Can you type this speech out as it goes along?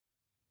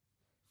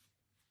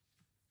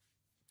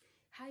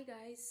Hi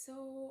guys,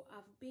 so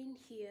I've been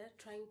here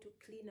trying to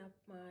clean up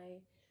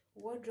my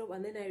wardrobe,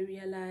 and then I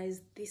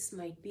realized this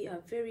might be a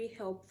very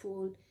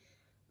helpful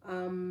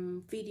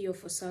video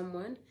for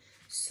someone.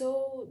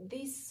 So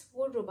this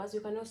wardrobe, as you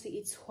can all see,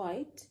 it's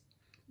white,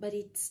 but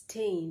it's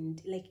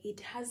stained. Like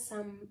it has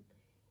some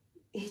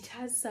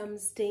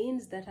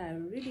stains that are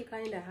really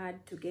kind of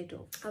hard to get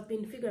off. I've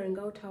been figuring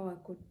out how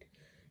I could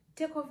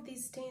take off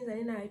these stains,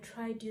 and then I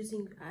tried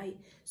using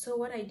so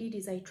what I did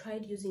is I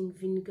tried using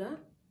vinegar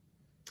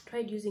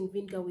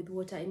with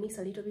water. I mixed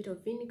a little bit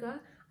of vinegar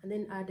and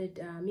then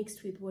added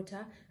mixed with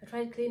water. I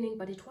tried cleaning,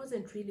 but it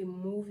wasn't really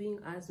moving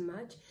as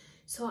much.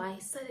 So I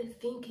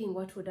started thinking,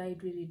 what would I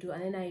really do?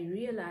 And then I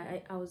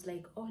realized, I was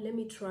like, oh, let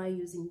me try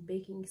using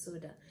baking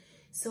soda.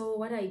 So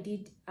what I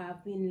did,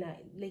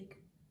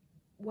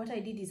 what I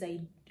did is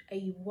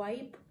I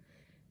wipe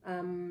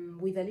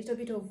with a little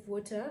bit of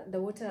water, the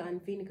water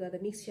and vinegar, the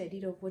mixture I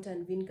did of water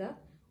and vinegar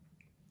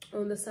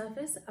on the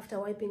surface.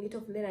 After wiping it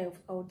off, then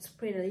I would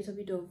spread a little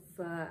bit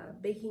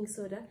of baking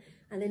soda,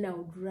 and then I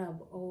would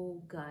rub.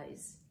 Oh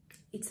guys,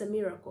 it's a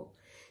miracle.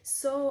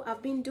 So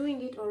I've been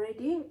doing it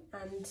already,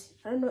 and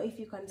I don't know if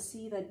you can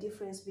see the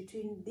difference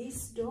between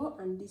this door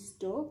and this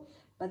door,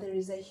 but there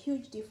is a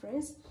huge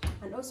difference.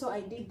 And also I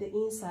did the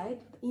inside.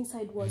 The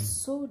inside was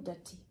so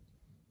dirty.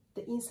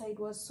 The inside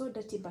was so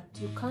dirty, but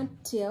you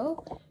can't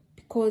tell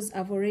because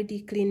I've already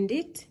cleaned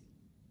it.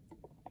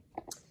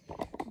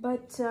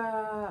 But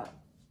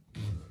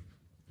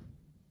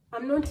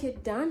I'm not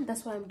yet done.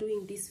 That's why I'm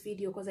doing this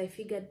video, because I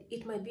figured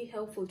it might be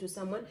helpful to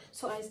someone.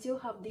 So I still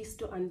have this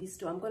door and this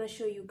door. I'm going to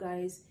show you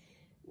guys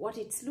what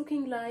it's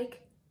looking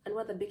like and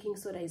what the baking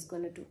soda is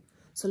going to do.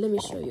 So let me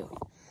show you.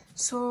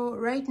 So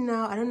right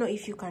now, I don't know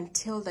if you can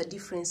tell the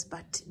difference,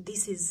 but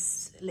this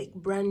is like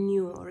brand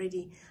new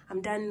already.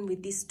 I'm done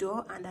with this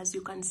door, and as you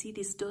can see,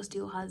 this door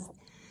still has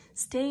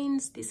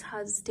stains. This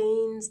has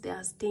stains. There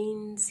are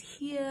stains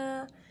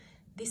here.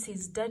 This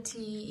is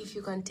dirty, if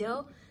you can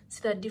tell. See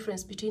the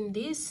difference between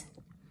this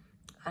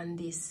and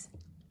this.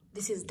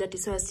 This is dirty,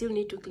 so I still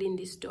need to clean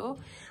this door.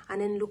 And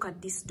then look at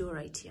this door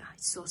right here.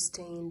 It's so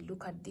stained.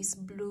 Look at this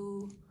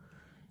blue.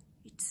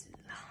 It's,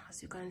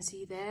 as you can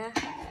see there.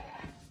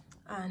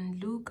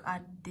 And look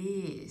at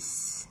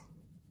this.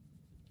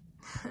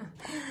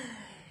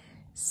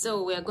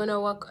 So we're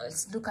gonna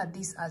look at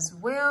this as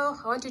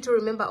well. I want you to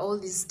remember all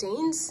these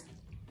stains.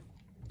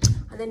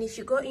 And then if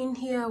you go in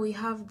here, we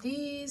have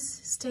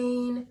this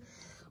stain.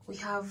 We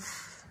have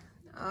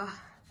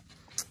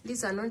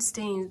these are not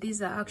stains.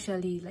 These are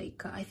actually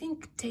like I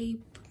think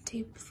tape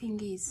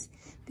thingies.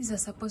 These are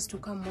supposed to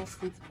come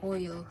off with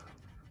oil,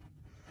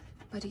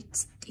 but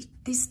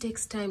this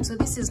takes time. So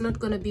this is not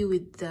going to be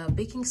with the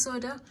baking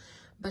soda,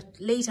 but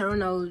later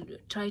on I'll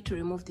try to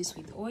remove this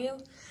with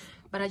oil.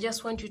 But I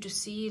just want you to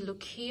see,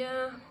 look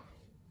here,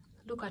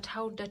 look at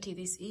how dirty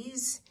this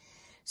is.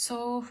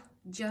 So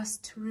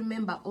just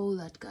remember all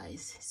that,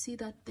 guys. See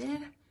that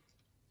there?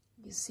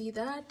 You see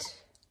that?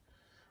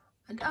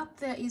 And up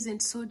there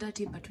isn't so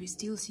dirty, but we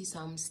still see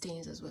some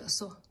stains as well.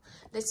 So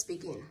let's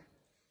begin.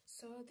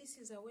 So this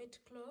is a wet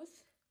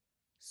cloth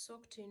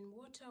soaked in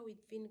water with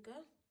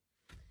vinegar.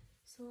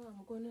 So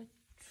I'm gonna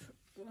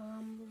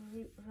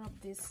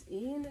rub this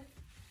in.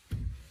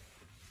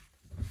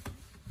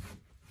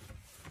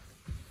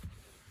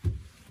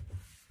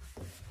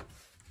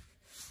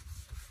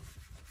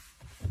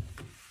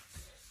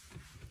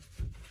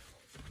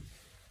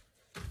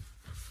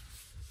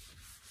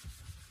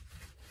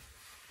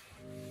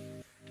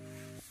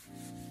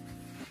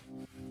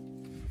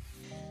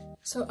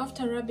 So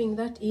after rubbing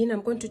that in,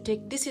 I'm going to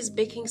take, this is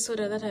baking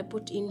soda that I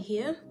put in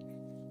here.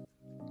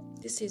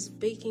 This is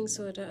baking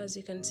soda, as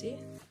you can see.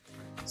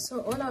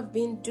 So all I've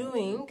been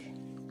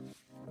doing,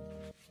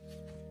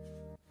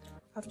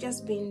 I've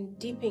just been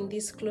dipping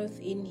this cloth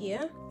in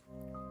here,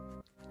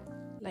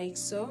 like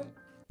so.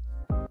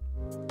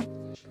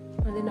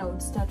 And then I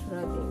would start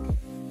rubbing.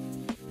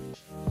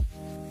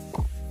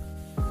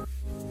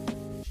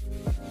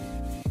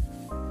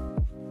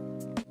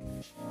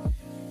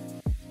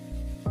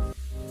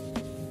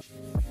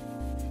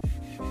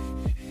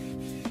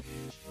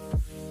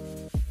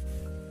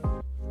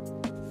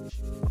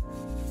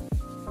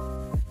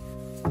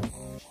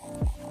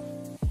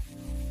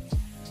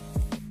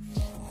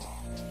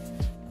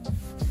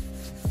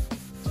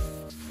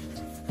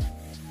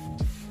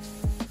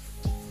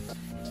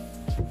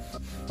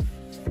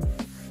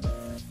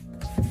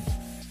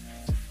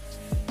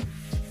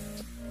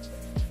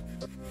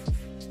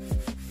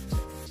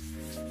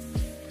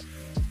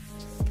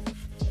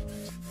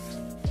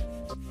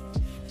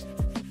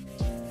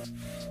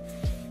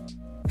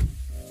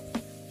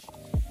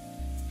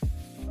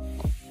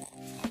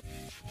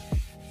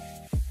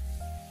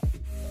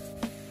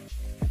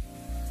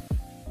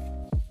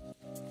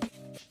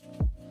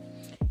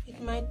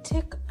 Might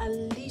take a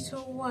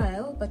little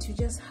while, but you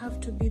just have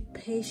to be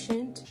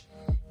patient.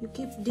 You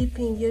keep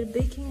dipping your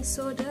baking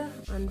soda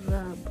and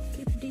rub.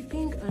 Keep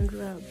dipping and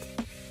rub.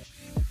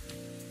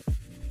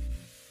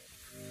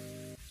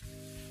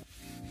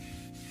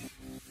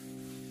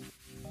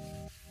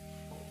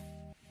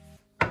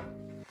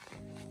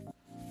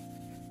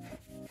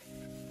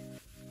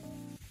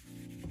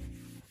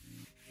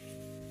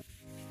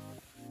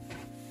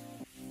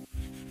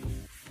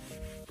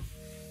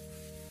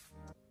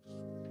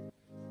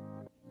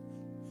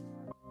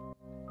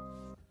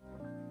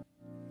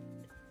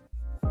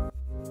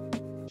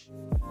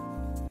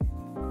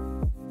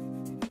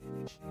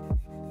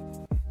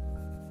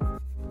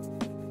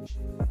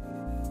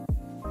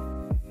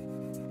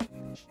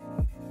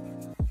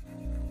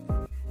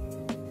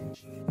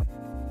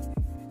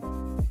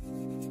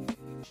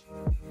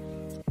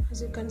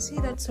 As you can see,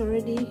 that's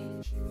already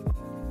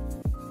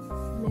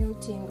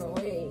melting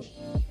away.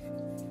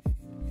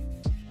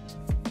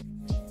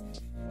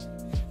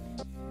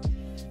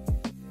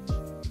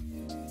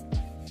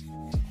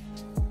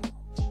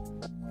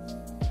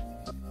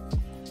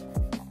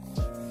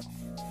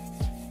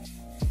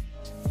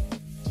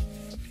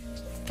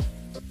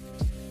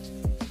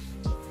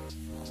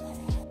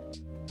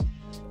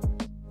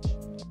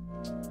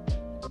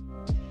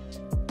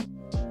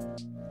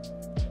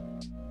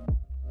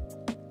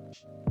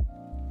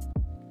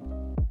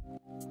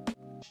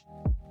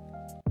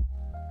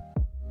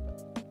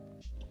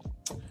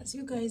 As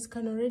you guys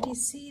can already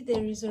see,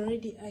 there's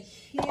already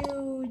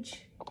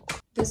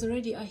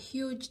a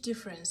huge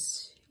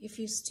difference. If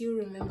you still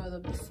remember the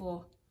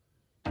before,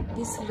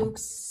 this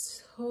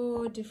looks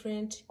so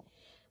different.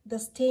 The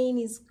stain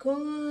is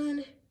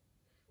gone.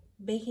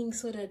 Baking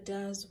soda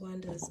does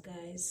wonders,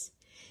 guys.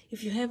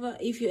 If you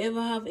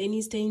ever have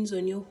any stains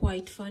on your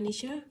white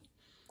furniture,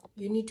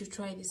 you need to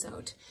try this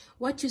out.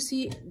 What you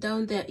see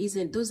down there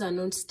those are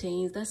not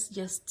stains. That's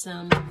just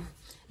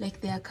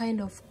like they are kind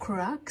of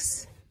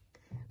cracks.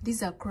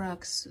 These are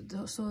cracks,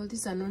 so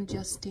these are not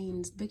just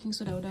stains. Baking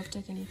soda would have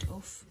taken it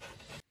off.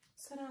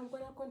 So now I'm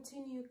gonna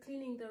continue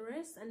cleaning the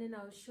rest, and then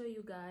I'll show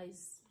you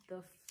guys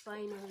the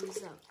final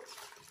result.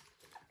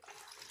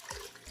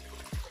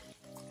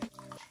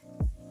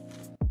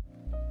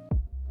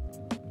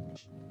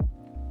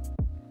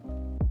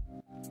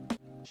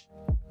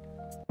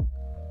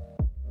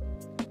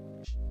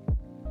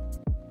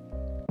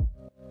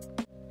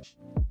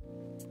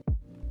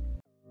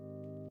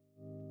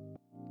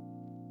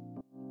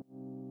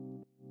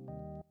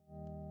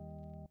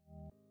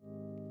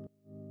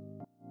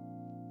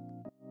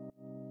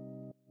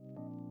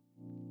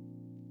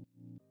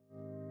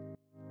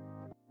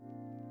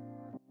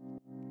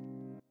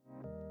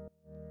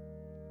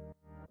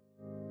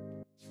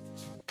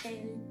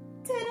 And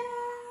ta-da!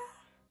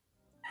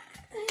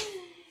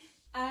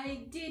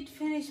 I did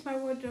finish my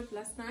wardrobe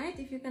last night.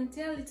 If you can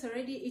tell, it's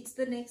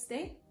the next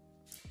day.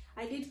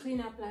 I did clean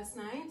up last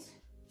night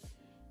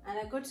and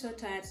I got so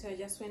tired, so I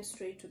just went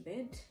straight to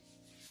bed.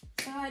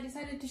 So I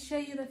decided to show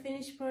you the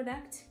finished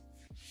product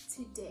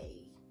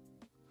today.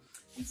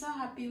 I'm so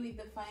happy with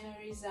the final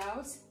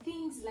results.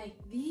 Things like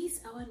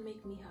these are what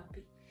make me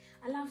happy.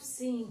 I love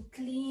seeing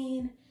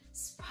clean,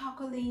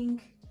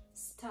 sparkling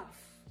stuff.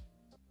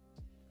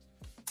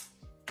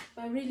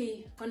 But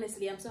really,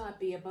 honestly, I'm so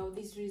happy about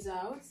these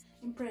results.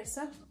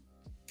 Impressive.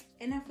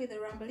 Enough with the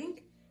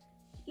rambling.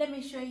 Let me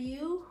show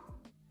you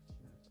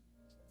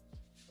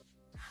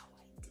how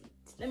I did.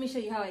 Let me show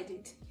you how I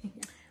did.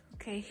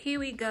 Okay, here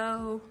we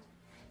go.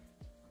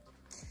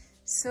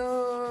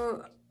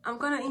 So I'm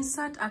gonna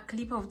insert a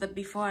clip of the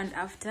before and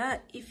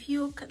after. If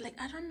you can, like,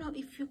 I don't know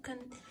if you can,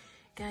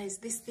 guys,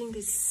 this thing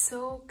is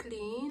so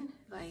clean.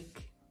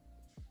 Like,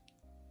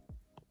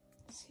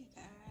 see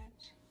that?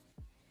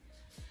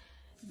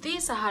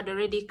 This I had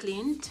already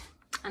cleaned,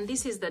 and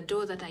this is the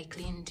door that I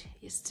cleaned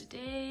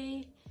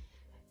yesterday.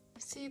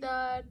 See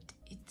that?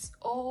 It's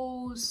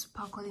all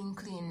sparkling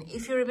clean.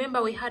 If you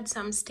remember, we had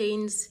some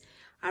stains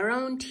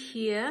around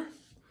here,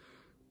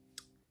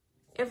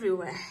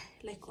 everywhere,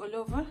 like all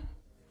over.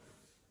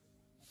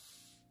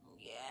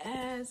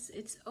 Yes,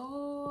 it's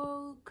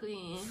all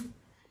clean.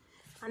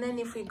 And then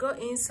if we go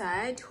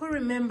inside, who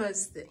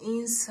remembers the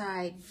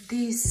inside?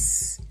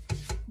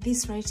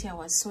 This right here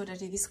was so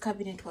dirty. This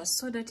cabinet was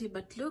so dirty,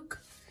 but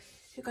look,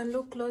 if you can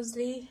look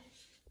closely,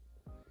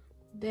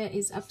 there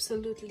is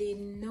absolutely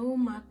no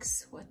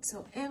marks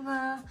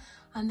whatsoever.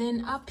 And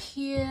then up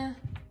here,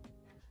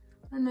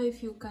 I don't know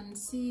if you can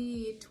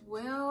see it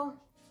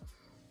well,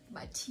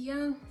 but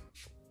here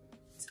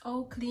it's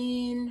all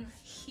clean.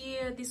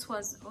 Here, this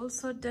was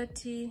also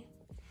dirty.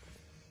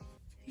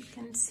 You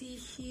can see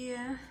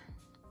here,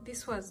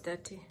 this was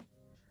dirty.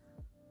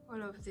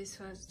 All of this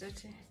was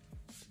dirty.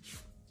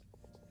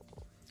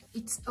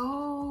 It's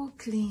all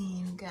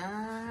clean,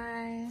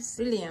 guys.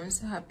 Really, I'm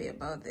so happy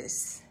about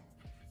this.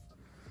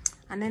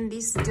 And then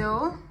this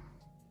door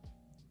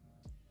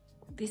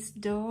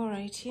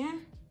right here,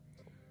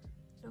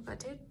 look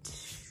at it.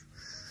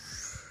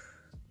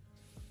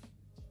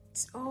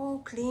 It's all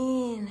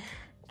clean.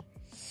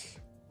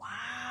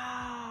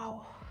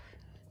 Wow,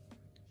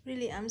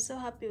 really, I'm so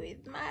happy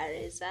with my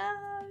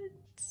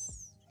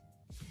results.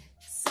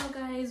 So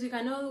guys, we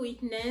can all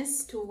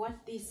witness to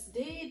what this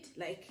did.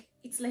 Like,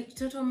 it's like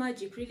total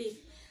magic,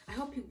 really. I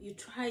hope you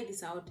try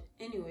this out.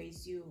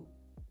 Anyways, you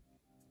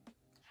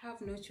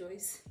have no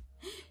choice,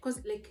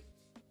 because like,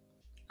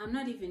 I'm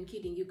not even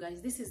kidding you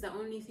guys, this is the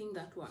only thing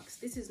that works.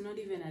 This is not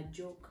even a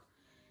joke.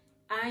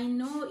 I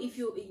know if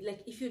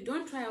you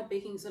don't try out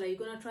baking soda, you're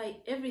gonna try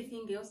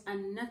everything else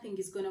and nothing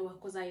is gonna work,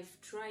 because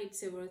I've tried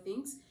several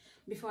things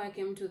before I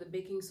came to the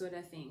baking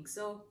soda thing.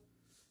 So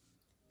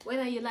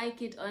whether you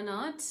like it or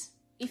not,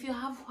 if you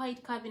have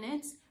white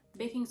cabinets,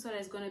 baking soda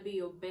is gonna be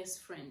your best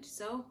friend.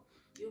 So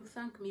you'll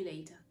thank me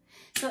later.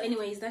 So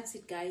anyways, that's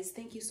it guys.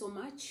 Thank you so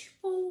much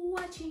for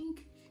watching.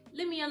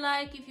 Leave me a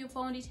like if you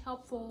found it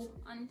helpful,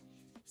 and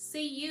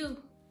see you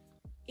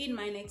in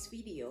my next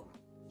video.